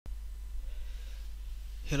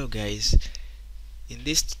Hello guys, in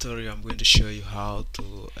this tutorial I'm going to show you how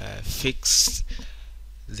to fix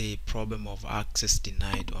the problem of access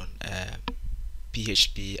denied on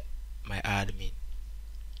PHP my admin.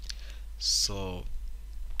 So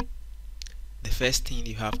the first thing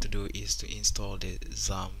you have to do is to install the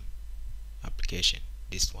XAMPP application,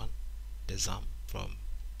 this one, the XAMPP from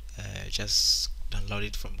just download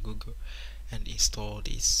it from Google and install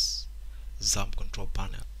this XAMPP control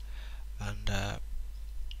panel, and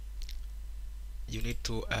you need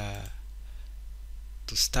to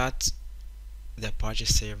start the Apache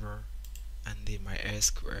server and the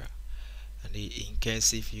MySQL. And in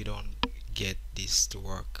case if you don't get this to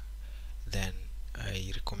work, then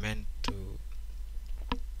I recommend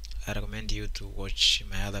you to watch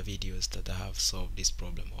my other videos that I have solved this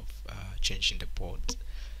problem of changing the port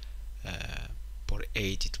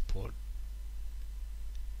 80 to port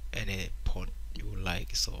any port you would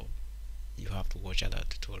like. So you have to watch other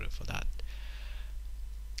tutorial for that.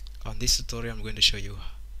 On this tutorial I'm going to show you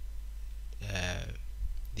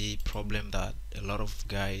the problem that a lot of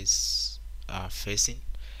guys are facing,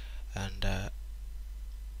 and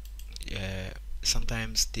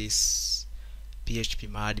sometimes this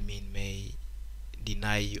phpadmin may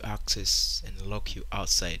deny you access and lock you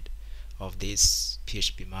outside of this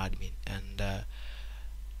phpadmin. And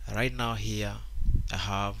right now here I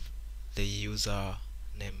have the user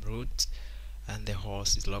name root and the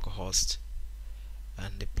host is localhost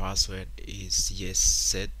and the password is yes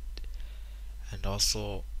set, and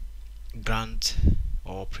also grant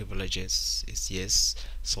or privileges is yes.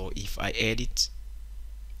 So if I edit,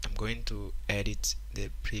 I'm going to edit the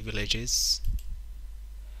privileges,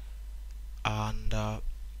 and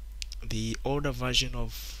the older version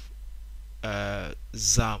of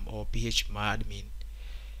XAMPP or phpadmin,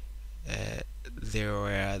 there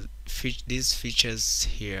were these features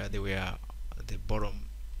here, they were at the bottom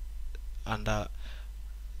under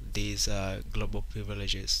these global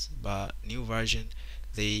privileges, but new version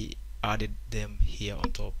they added them here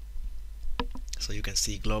on top. So you can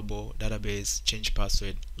see global database, change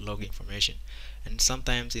password, log information, and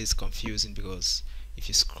sometimes it's confusing because if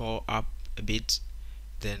you scroll up a bit,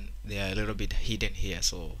 then they are a little bit hidden here,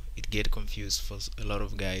 so it get confused for a lot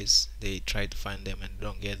of guys. They try to find them and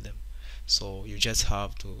don't get them, so you just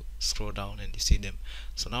have to scroll down and you see them.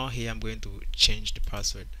 So now here I'm going to change the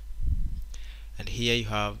password, and here you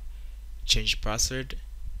have change password,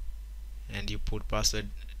 and you put password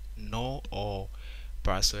no or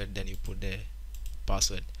password, then you put the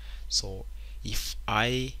password. So if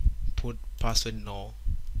I put password no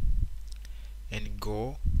and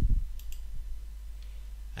go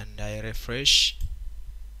and I refresh,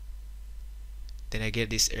 then I get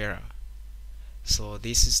this error. So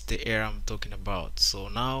this is the error I'm talking about. So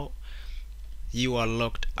now you are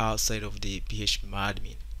locked outside of the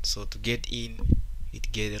phpadmin. So to get in,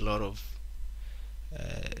 it get a lot of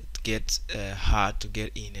hard to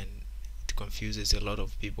get in, and it confuses a lot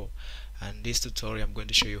of people. And this tutorial I'm going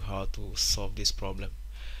to show you how to solve this problem.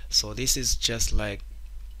 So this is just like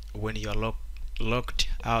when you are locked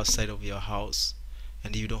outside of your house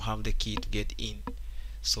and you don't have the key to get in.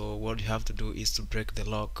 So what you have to do is to break the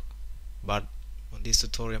lock, but on this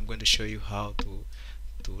tutorial I'm going to show you how to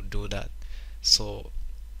do that. So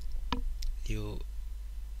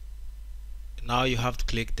now you have to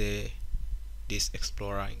click this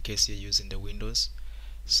Explorer in case you're using the Windows.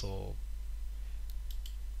 So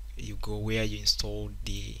you go where you installed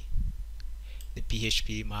the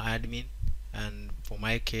phpadmin, and for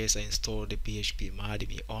my case I installed the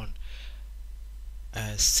phpadmin on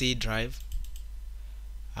a C drive,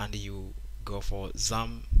 and you go for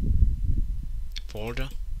XAMPP folder,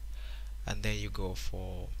 and then you go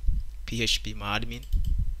for phpadmin,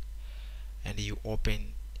 and you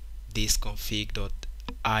open this config.inc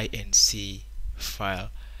file,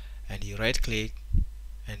 and you right click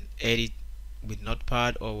and edit with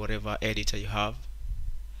Notepad or whatever editor you have.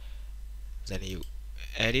 Then you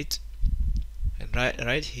edit, and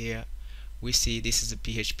right here we see this is a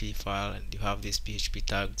PHP file, and you have these PHP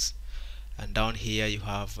tags, and down here you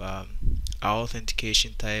have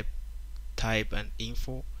authentication type and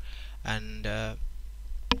info, and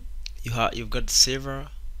you've got server.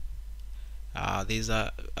 These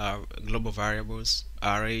are global variables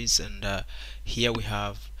arrays, and here we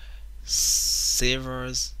have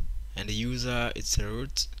servers, and the user, it's a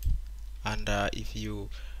root. And if you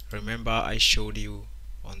remember, I showed you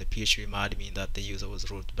on the phpadmin that the user was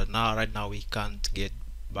root, but right now we can't get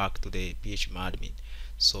back to the phpadmin.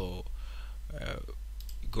 So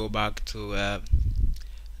go back to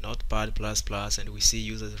Notepad++, and we see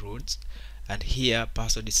users root, and here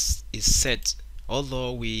password is set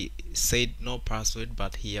although we said no password,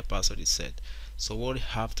 but here password is set. So what you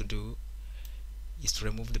have to do is to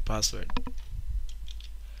remove the password,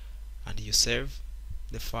 and you save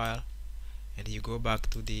the file, and you go back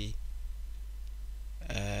to the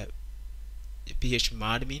uh,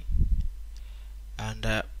 phpadmin,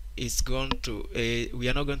 and it's going to we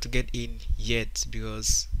are not going to get in yet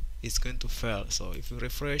because it's going to fail. So if you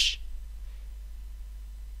refresh,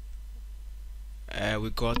 we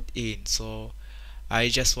got in. So I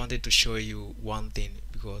just wanted to show you one thing,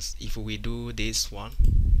 because if we do this one,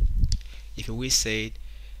 if we say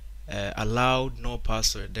allowed no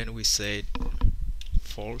password, then we say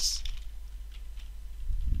false,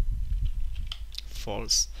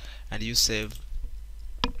 false, and you save.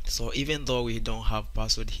 So even though we don't have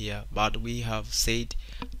password here, but we have said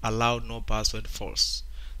allowed no password false.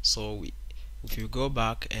 So if you go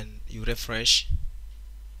back and you refresh,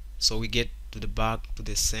 so we get to the back to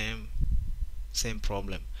the same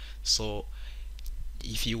problem. So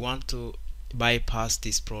if you want to bypass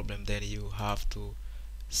this problem, then you have to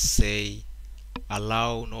say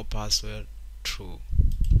allow no password true,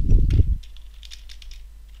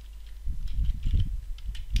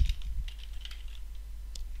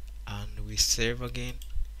 and we save again,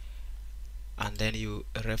 and then you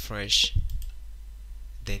refresh,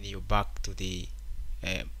 then you back to the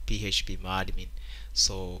phpadmin.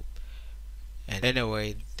 So, and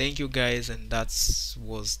anyway, thank you guys, and that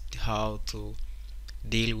was how to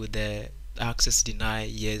deal with the access deny,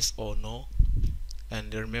 yes or no.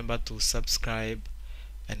 And remember to subscribe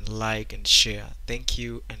and like and share. Thank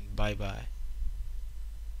you, and bye bye.